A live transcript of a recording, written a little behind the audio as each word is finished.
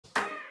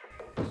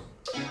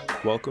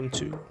Welcome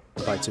to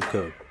Bytes of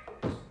Code.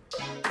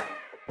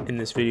 In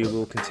this video,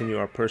 we'll continue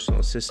our personal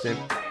assistant.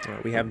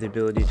 We have the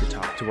ability to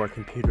talk to our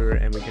computer,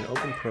 and we can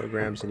open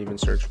programs and even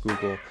search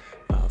Google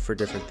for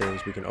different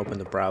things. We can open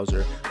the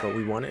browser, but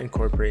we want to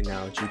incorporate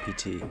now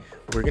GPT.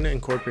 We're going to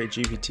incorporate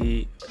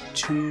GPT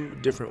two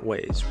different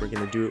ways. We're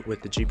going to do it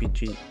with the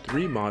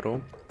GPT-3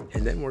 model,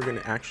 and then we're going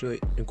to actually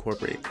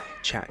incorporate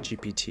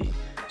ChatGPT.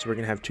 So we're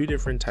going to have two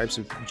different types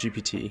of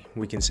GPT,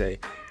 we can say,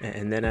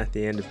 and then at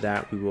the end of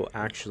that, we will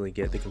actually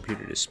get the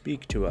computer to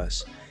speak to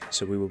us,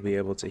 so we will be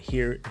able to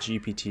hear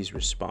GPT's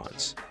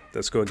response.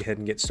 Let's go ahead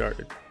and get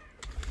started.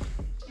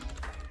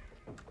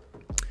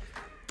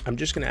 I'm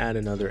just going to add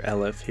another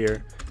LF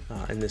here.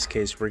 In this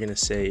case, we're going to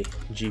say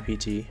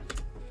GPT.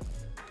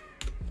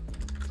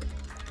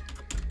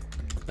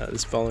 This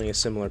is following a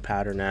similar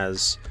pattern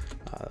as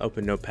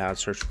open Notepad,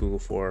 search Google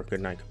for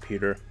Goodnight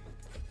Computer.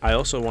 I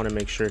also want to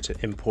make sure to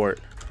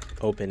import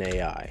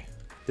OpenAI.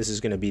 This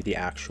is going to be the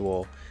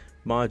actual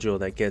module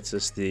that gets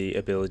us the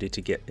ability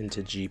to get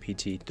into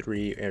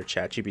GPT-3 or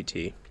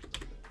ChatGPT.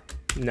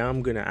 Now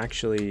I'm going to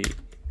actually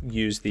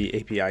use the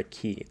API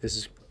key. This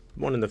is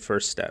one of the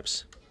first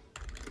steps.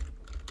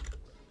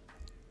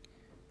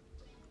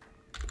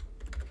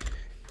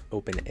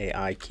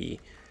 OpenAI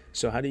key.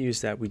 So how to use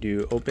that? We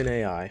do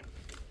OpenAI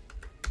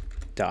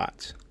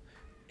dot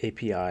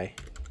API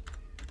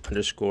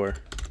underscore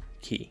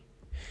key,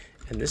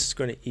 and this is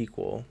going to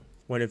equal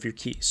one of your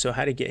keys. So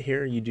how to get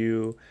here? You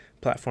do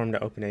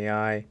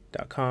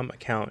platform.openai.com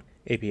account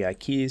API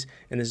keys,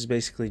 and this is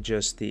basically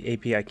just the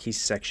API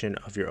keys section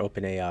of your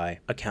OpenAI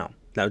account.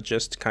 Now,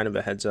 just kind of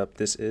a heads up,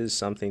 this is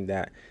something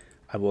that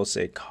I will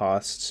say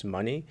costs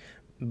money,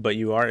 but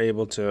you are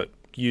able to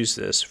use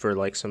this for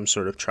like some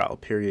sort of trial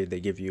period. They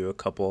give you a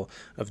couple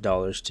of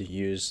dollars to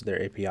use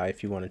their API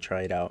if you want to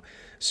try it out.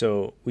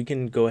 So we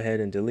can go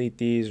ahead and delete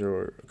these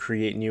or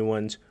create new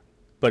ones,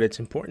 but it's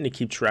important to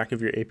keep track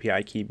of your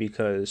API key,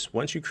 because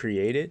once you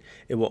create it,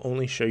 it will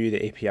only show you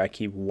the API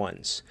key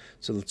once.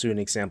 So let's do an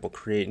example,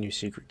 create new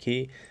secret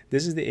key.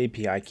 This is the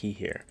API key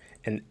here,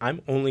 and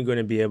I'm only going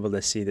to be able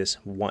to see this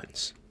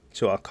once.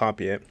 So I'll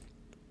copy it.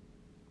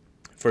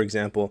 For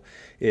example,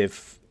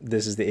 if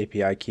this is the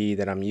API key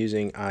that I'm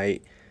using,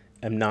 I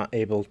am not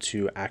able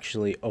to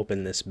actually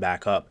open this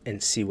back up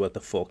and see what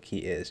the full key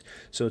is.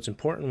 So it's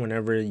important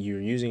whenever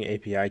you're using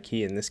API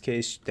key, in this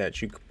case,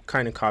 that you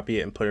kind of copy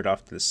it and put it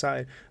off to the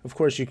side. Of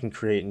course, you can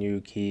create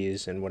new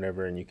keys and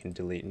whatever, and you can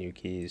delete new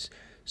keys.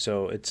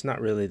 So it's not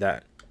really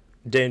that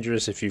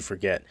dangerous if you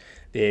forget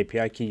the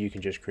API key. You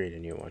can just create a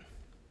new one.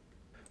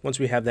 Once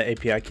we have that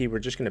API key, we're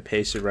just going to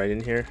paste it right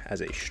in here as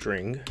a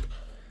string.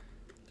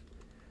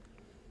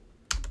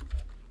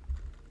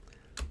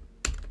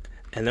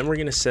 And then we're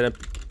going to set up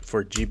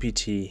for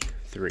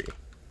GPT-3.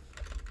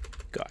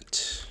 Got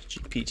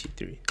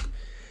GPT-3.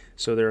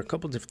 So there are a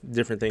couple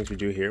different things we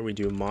do here. We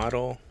do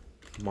model,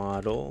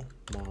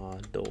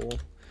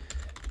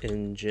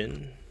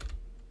 engine.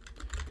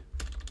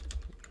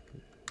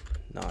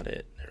 Not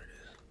it. There it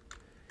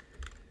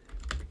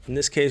is. In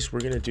this case,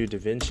 we're going to do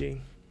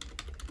DaVinci,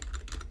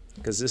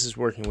 because this is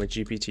working with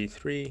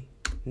GPT-3,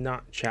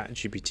 not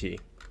ChatGPT.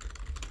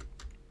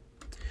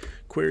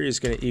 Query is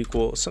going to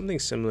equal something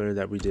similar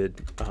that we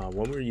did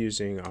when we were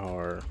using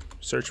our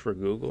search for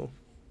Google.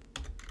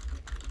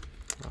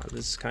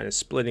 This is kind of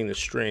splitting the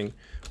string.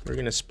 We're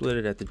going to split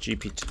it at the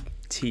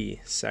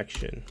GPT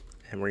section,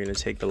 and we're going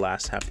to take the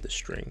last half of the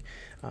string.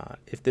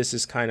 If this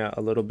is kind of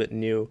a little bit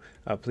new,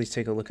 please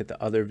take a look at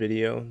the other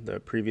video, the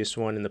previous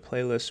one in the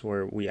playlist,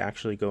 where we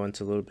actually go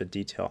into a little bit of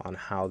detail on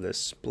how this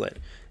split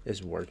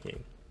is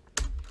working.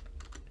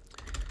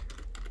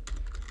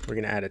 We're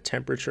going to add a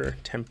temperature.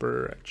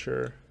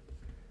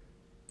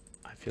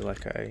 I feel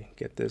like I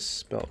get this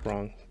spelled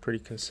wrong pretty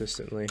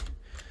consistently,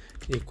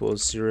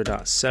 equals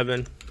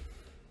 0.7.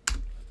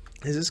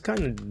 This is kind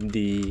of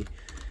the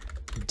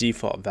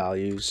default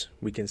values,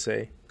 we can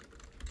say.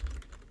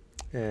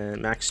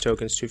 And max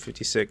tokens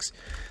 256.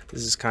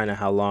 This is kind of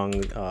how long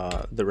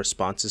the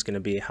response is going to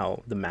be,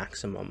 how the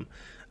maximum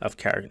of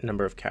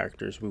number of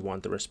characters we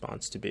want the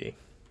response to be.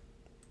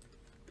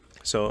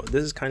 So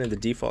this is kind of the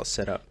default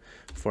setup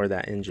for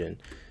that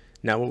engine.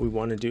 Now what we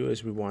want to do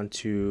is we want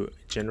to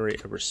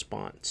generate a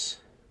response.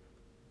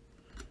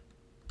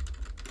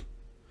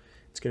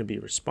 It's going to be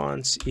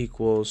response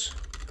equals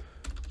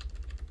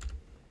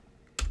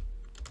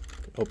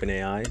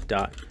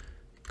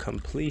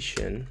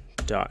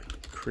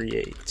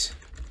OpenAI.completion.create.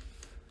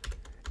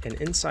 And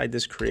inside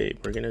this create,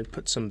 we're going to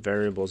put some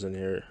variables in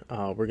here.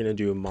 We're going to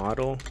do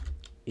model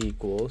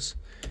equals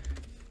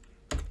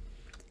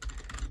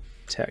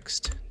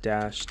text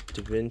dash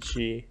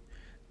DaVinci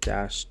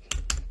dash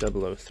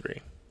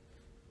 003.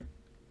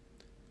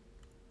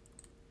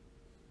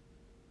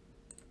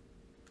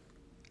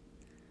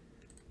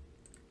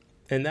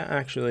 And that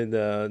actually,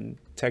 the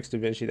text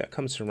DaVinci, that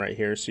comes from right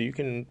here. So you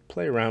can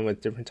play around with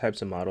different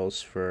types of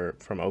models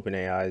from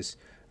OpenAI's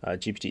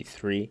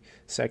GPT-3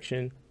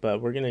 section,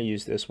 but we're going to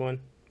use this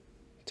one,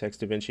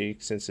 text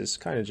DaVinci, since it's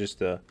kind of just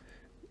the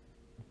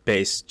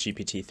base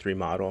GPT-3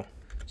 model.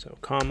 So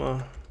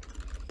comma,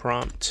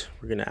 prompt,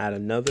 we're going to add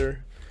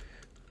another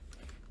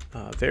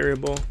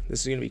variable.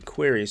 This is going to be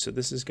query, so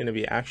this is going to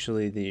be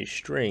actually the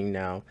string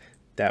now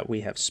that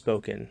we have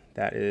spoken.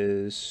 That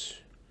is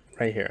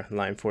right here,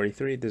 line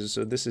 43.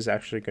 So this is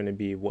actually going to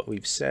be what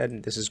we've said,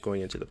 and this is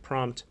going into the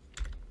prompt.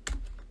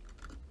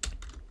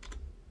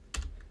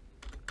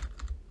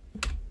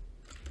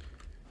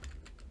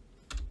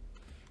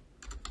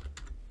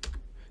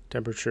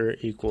 Temperature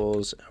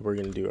equals, we're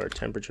going to do our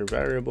temperature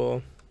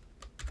variable,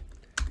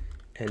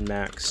 and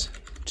max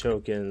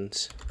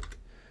tokens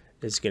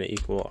is going to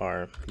equal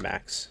our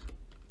max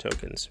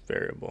tokens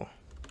variable.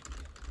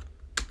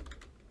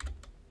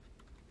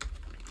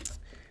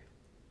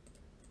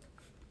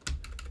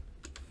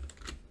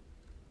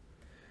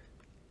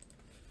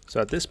 So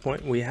at this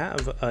point, we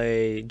have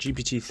a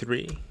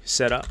GPT-3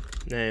 set up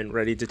and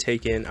ready to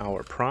take in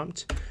our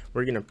prompt.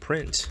 We're going to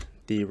print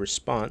the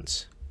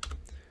response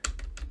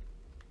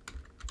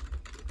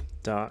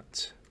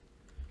dot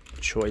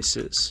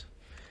choices,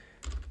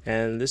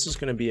 and this is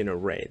going to be an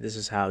array. This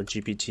is how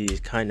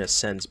GPT kind of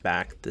sends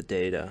back the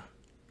data.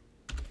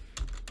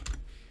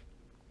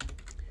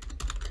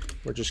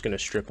 We're just going to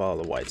strip all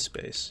the white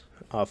space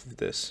off of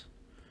this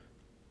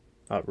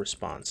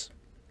response.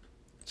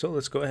 So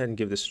let's go ahead and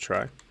give this a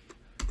try.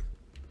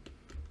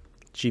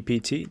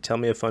 GPT, tell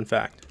me a fun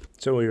fact.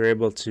 So we were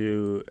able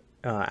to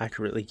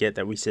accurately get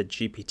that we said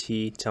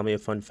GPT, tell me a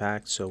fun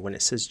fact. So when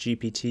it says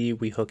GPT,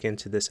 we hook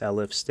into this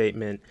elif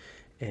statement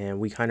and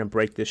we kind of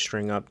break this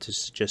string up to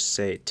just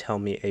say, tell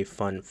me a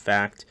fun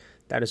fact.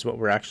 That is what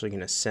we're actually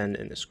going to send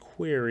in this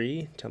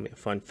query, tell me a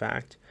fun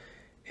fact.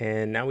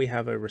 And now we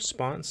have a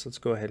response. Let's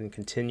go ahead and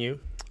continue.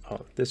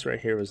 Oh, this right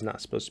here was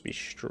not supposed to be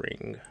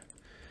string.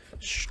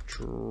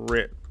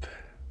 Strip.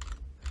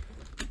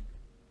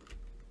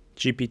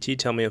 GPT,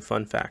 tell me a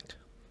fun fact.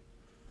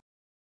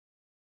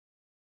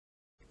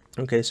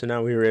 Okay, so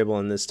now we were able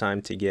in this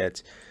time to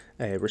get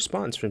a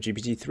response from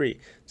GPT-3.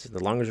 So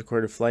the longest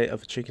recorded flight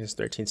of a chicken is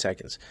 13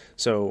 seconds.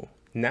 So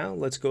now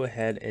let's go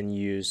ahead and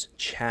use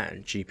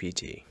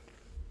ChatGPT.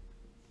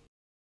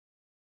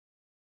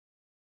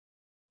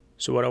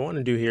 So what I want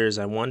to do here is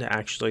I want to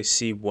actually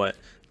see what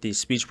the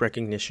speech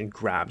recognition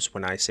grabs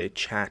when I say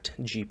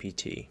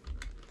ChatGPT.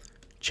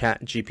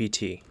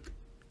 ChatGPT.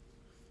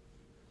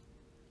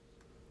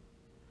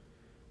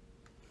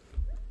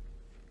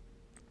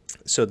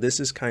 So this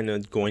is going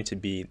to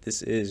be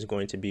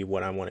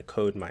what I want to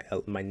code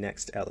my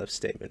next elif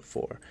statement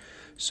for.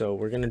 So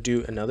we're going to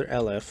do another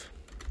elif,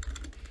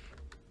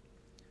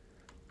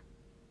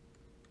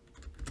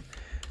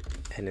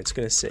 and it's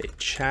going to say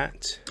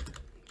chat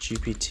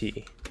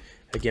GPT.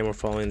 Again, we're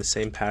following the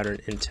same pattern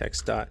in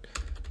text.lower.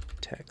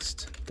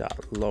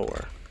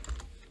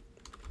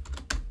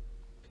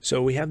 So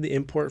we have the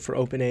import for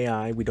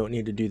OpenAI. We don't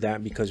need to do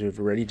that because we've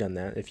already done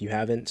that. If you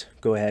haven't,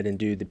 go ahead and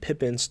do the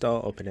pip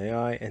install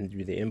OpenAI and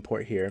do the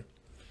import here.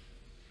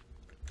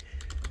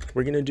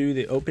 We're going to do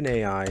the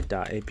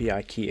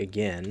OpenAI.API key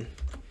again.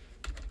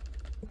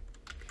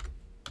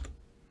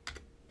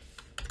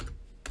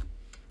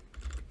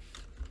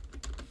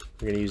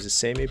 We're going to use the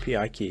same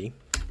API key.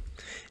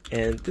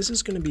 And this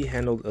is going to be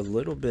handled a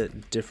little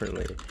bit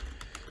differently.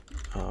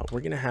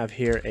 We're going to have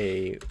here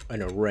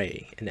an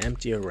array, an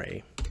empty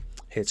array.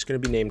 It's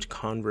going to be named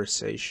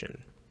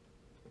conversation,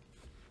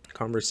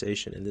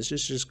 and this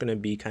is just going to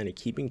be kind of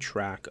keeping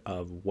track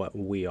of what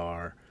we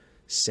are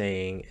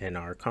saying in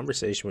our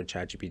conversation with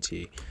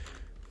ChatGPT.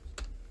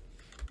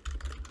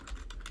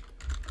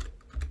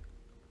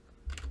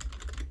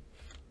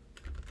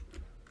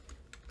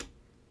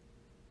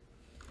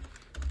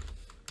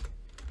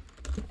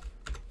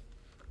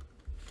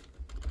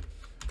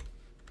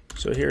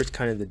 So here's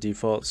kind of the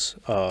defaults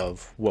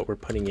of what we're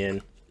putting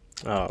in.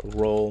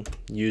 Role,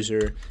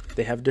 user,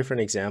 they have different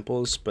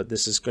examples, but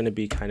this is going to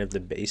be kind of the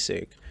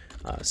basic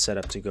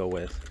setup to go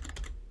with.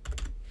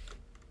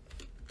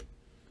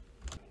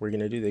 We're going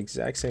to do the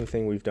exact same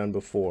thing we've done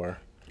before,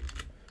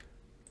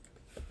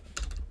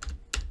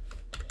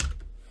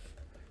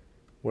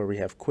 where we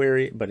have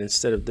query, but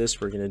instead of this,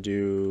 we're going to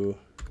do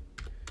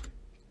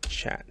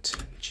chat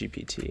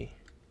GPT.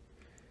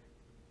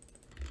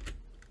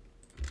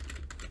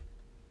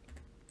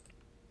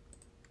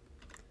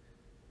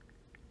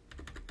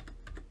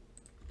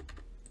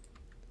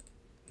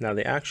 Now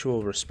the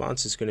actual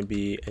response is going to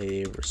be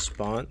a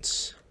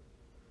response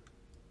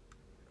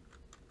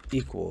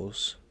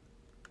equals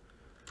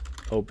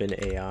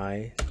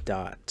OpenAI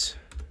dot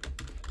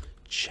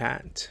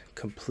chat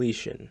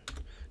completion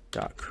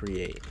dot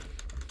create.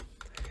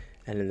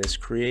 And in this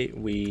create,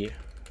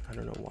 I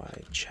don't know why,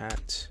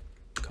 chat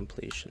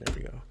completion, there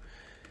we go.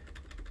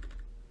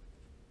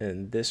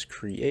 In this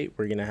create,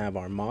 we're going to have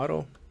our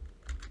model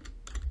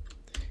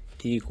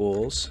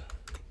equals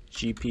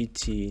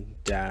GPT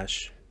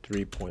dash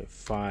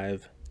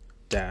 3.5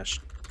 dash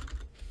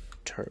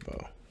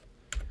turbo,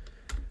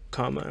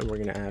 comma, and we're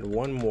going to add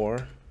one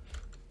more.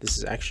 This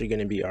is actually going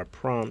to be our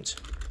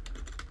prompt.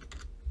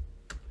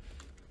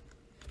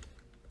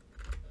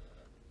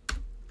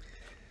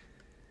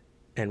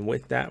 And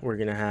with that, we're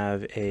going to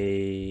have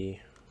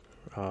a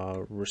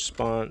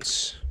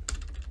response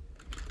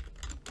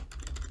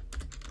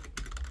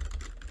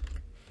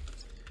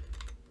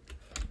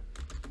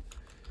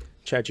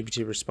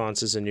ChatGPT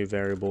response is a new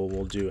variable.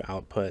 We'll do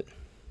output.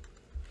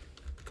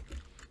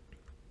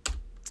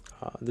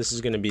 This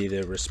is going to be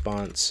the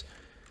response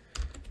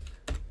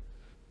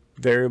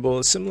variable.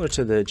 It's similar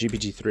to the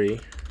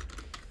GPT-3.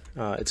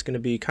 It's going to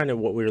be kind of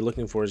what we were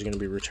looking for is going to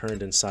be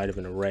returned inside of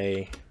an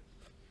array.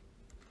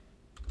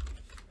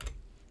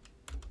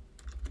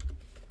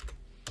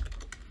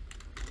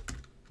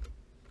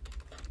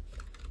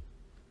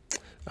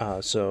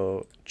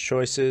 So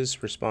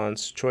choices,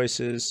 response,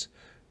 choices,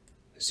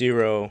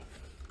 0,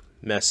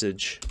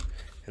 message,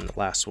 and the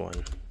last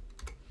one,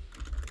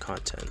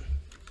 content.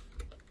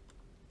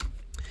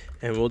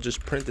 And we'll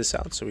just print this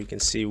out so we can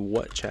see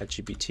what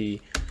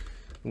ChatGPT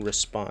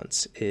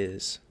response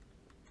is.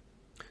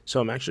 So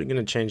I'm actually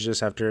going to change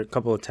this after a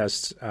couple of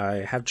tests. I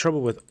have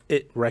trouble with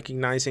it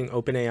recognizing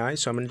OpenAI,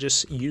 so I'm going to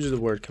just use the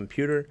word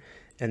computer,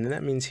 and then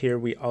that means here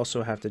we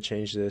also have to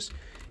change this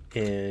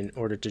in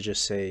order to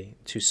just say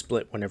to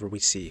split whenever we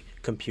see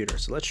computer.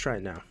 So let's try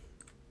it now.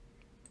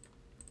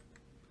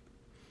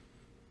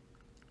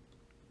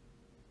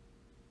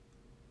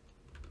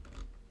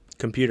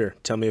 Computer,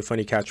 tell me a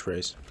funny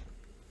catchphrase.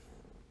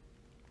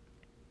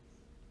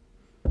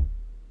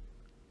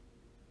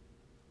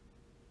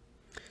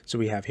 So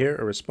we have here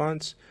a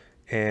response,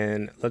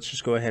 and let's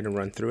just go ahead and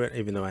run through it,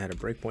 even though I had a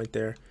breakpoint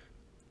there.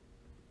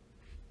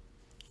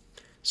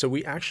 So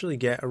we actually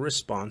get a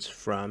response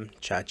from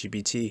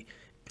ChatGPT.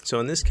 So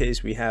in this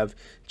case, we have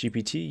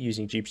GPT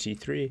using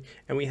GPT-3,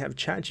 and we have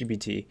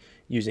ChatGPT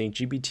using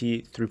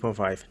GPT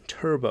 3.5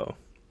 Turbo.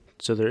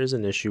 So there is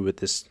an issue with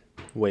this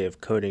way of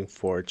coding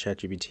for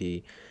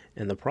ChatGPT,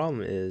 and the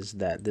problem is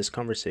that this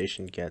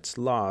conversation gets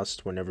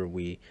lost whenever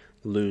we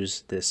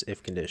lose this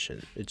if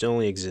condition. It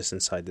only exists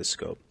inside this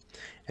scope.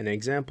 An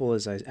example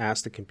is I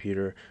asked the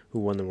computer who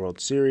won the World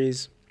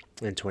Series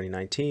in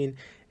 2019,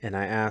 and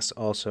I asked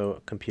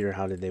also computer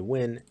how did they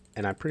win,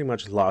 and I pretty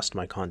much lost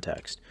my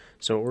context.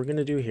 So what we're going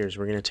to do here is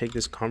we're going to take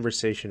this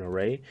conversation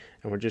array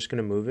and we're just going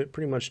to move it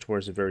pretty much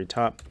towards the very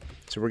top.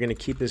 So we're going to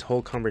keep this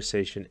whole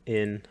conversation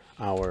in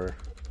our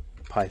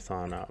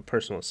Python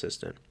personal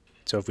assistant.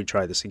 So if we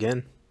try this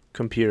again,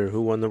 computer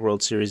who won the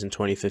World Series in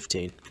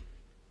 2015.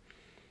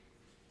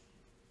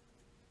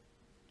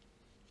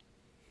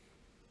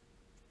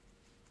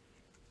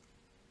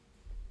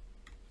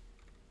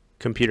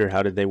 Computer,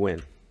 how did they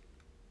win?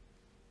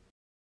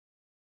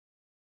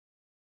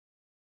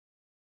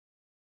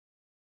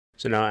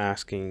 So now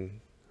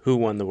asking who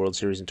won the World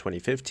Series in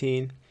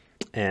 2015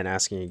 and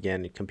asking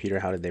again,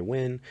 computer, how did they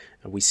win?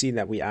 And we see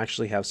that we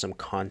actually have some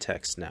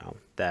context now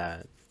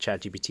that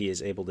ChatGPT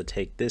is able to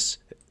take this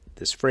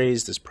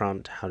phrase, this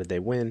prompt, how did they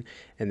win?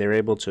 And they're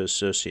able to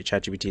associate,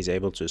 ChatGPT is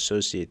able to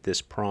associate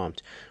this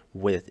prompt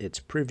with its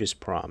previous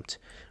prompt,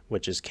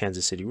 which is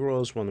Kansas City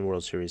Royals won the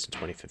World Series in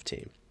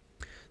 2015.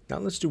 Now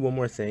let's do one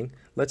more thing.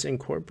 Let's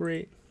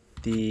incorporate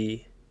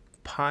the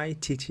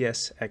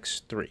PyTTS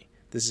X3.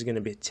 This is going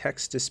to be a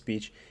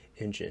text-to-speech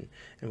engine.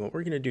 And what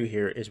we're going to do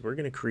here is we're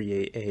going to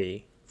create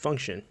a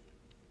function.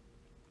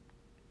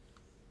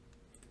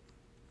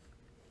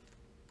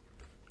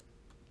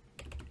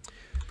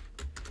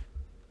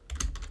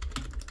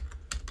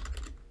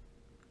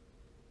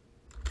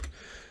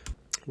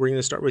 We're going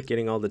to start with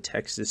getting all the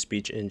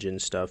text-to-speech engine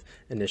stuff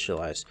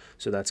initialized.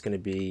 So that's going to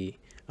be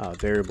a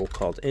variable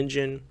called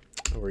engine.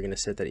 We're going to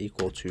set that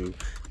equal to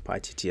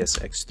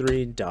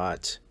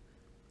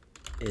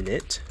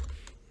pyttsx3.init.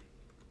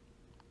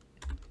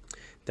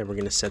 Then we're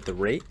going to set the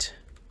rate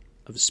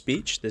of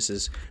speech. This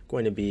is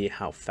going to be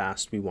how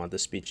fast we want the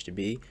speech to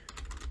be.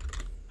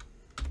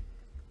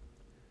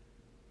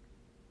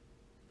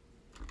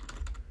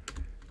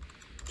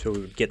 So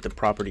we would get the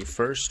property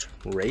first,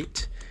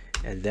 rate,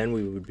 and then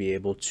we would be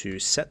able to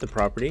set the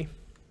property.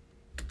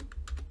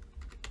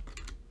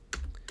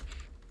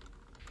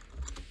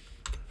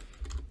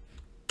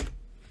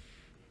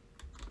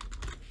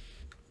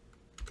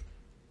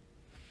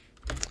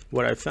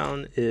 What I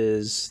found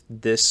is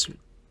this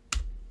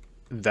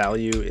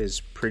value is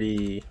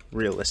pretty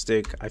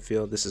realistic. I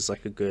feel this is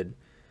like a good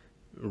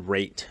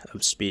rate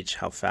of speech,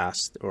 how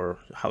fast or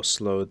how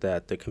slow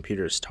that the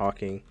computer is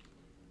talking.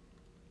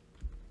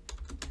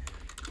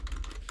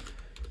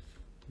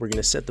 We're going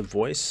to set the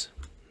voice.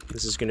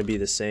 This is going to be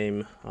the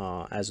same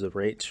as the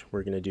rate.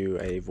 We're going to do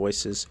a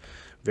voices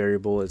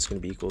variable. It's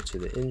going to be equal to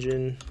the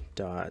engine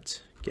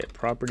dot get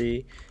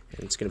property,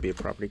 and it's going to be a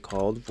property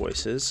called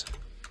voices.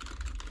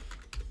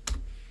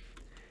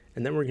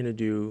 And then we're going to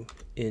do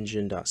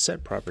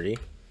engine.set property.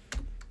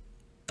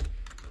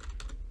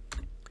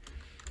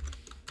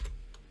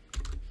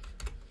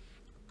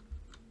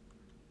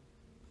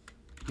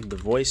 The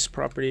voice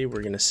property,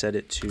 we're going to set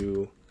it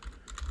to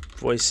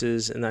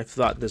voices, and I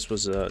thought this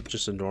was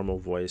just a normal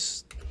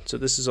voice. So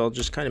this is all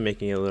just kind of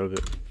making it a little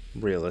bit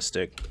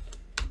realistic.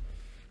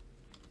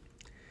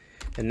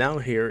 And now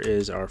here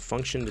is our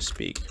function to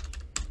speak.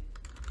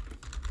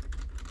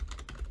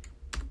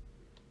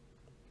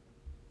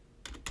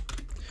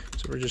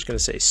 So we're just going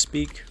to say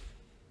speak,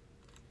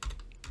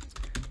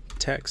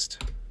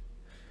 text,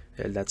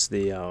 and that's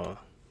the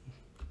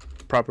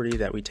property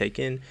that we take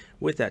in.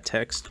 With that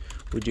text,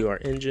 we do our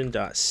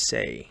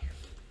engine.say,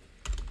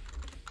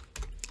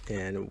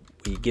 and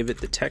we give it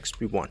the text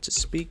we want to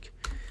speak,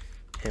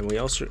 and we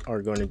also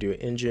are going to do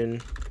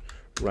engine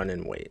run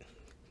and wait,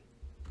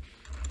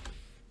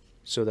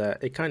 so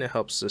that it kind of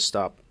helps to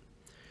stop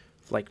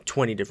like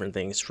 20 different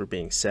things from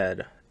being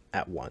said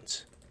at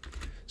once.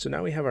 So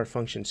now we have our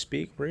function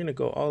speak. We're going to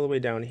go all the way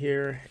down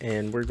here,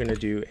 and we're going to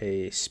do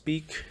a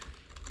speak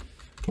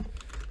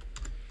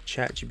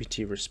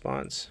ChatGPT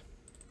response.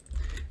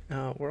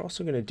 We're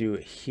also going to do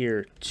it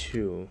here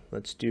too.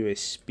 Let's do a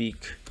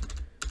speak.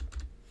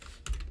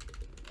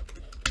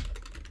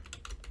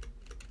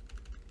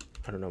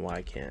 I don't know why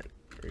I can't.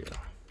 There we go.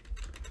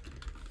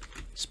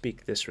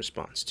 Speak this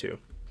response too.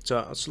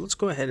 So let's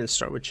go ahead and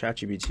start with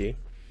ChatGPT.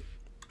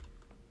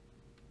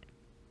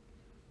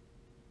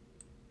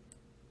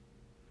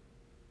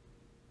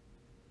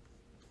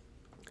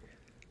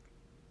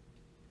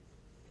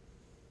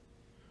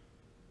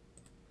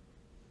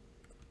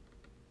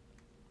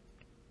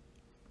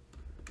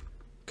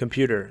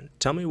 Computer,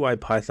 tell me why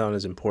Python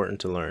is important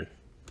to learn.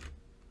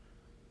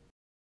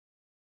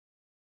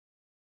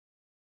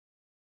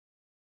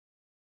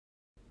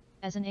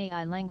 As an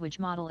AI language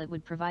model, it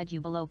would provide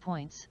you below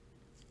points.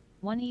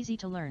 1. Easy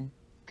to learn.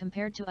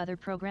 Compared to other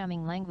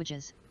programming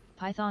languages,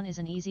 Python is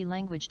an easy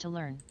language to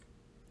learn.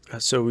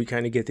 So we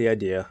kind of get the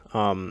idea.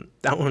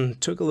 That one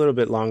took a little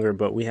bit longer,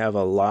 but we have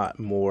a lot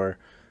more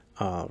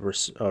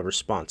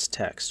response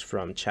text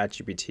from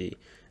ChatGPT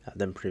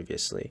than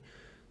previously.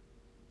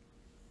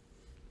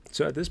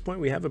 So at this point,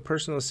 we have a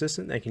personal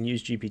assistant that can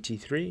use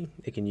GPT-3,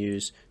 it can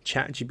use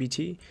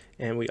ChatGPT,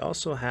 and we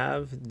also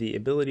have the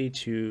ability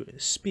to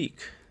speak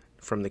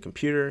from the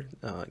computer.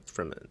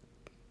 From a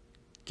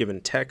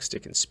given text,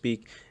 it can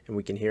speak, and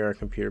we can hear our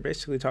computer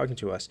basically talking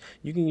to us.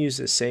 You can use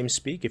the same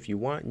speak if you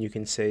want, and you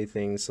can say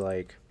things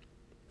like,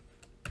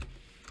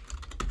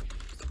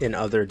 in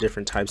other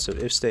different types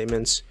of if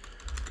statements,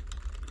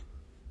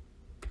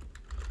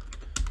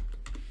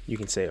 you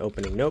can say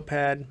opening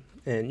notepad,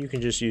 and you can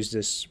just use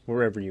this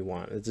wherever you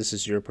want. This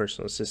is your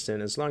personal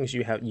assistant. As long as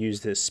you have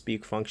used this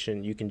speak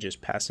function, you can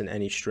just pass in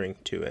any string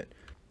to it.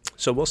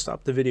 So we'll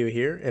stop the video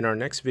here. In our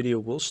next video,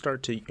 we'll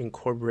start to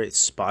incorporate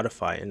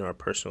Spotify into our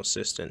personal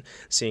assistant,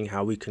 seeing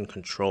how we can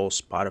control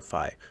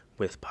Spotify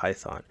with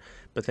Python.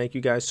 But thank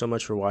you guys so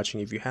much for watching.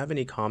 If you have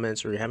any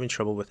comments or you're having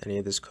trouble with any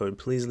of this code,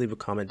 please leave a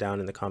comment down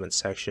in the comment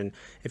section.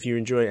 If you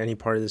enjoyed any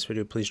part of this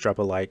video, please drop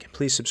a like.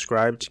 Please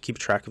subscribe to keep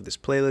track of this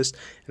playlist,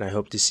 and I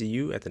hope to see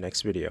you at the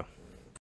next video.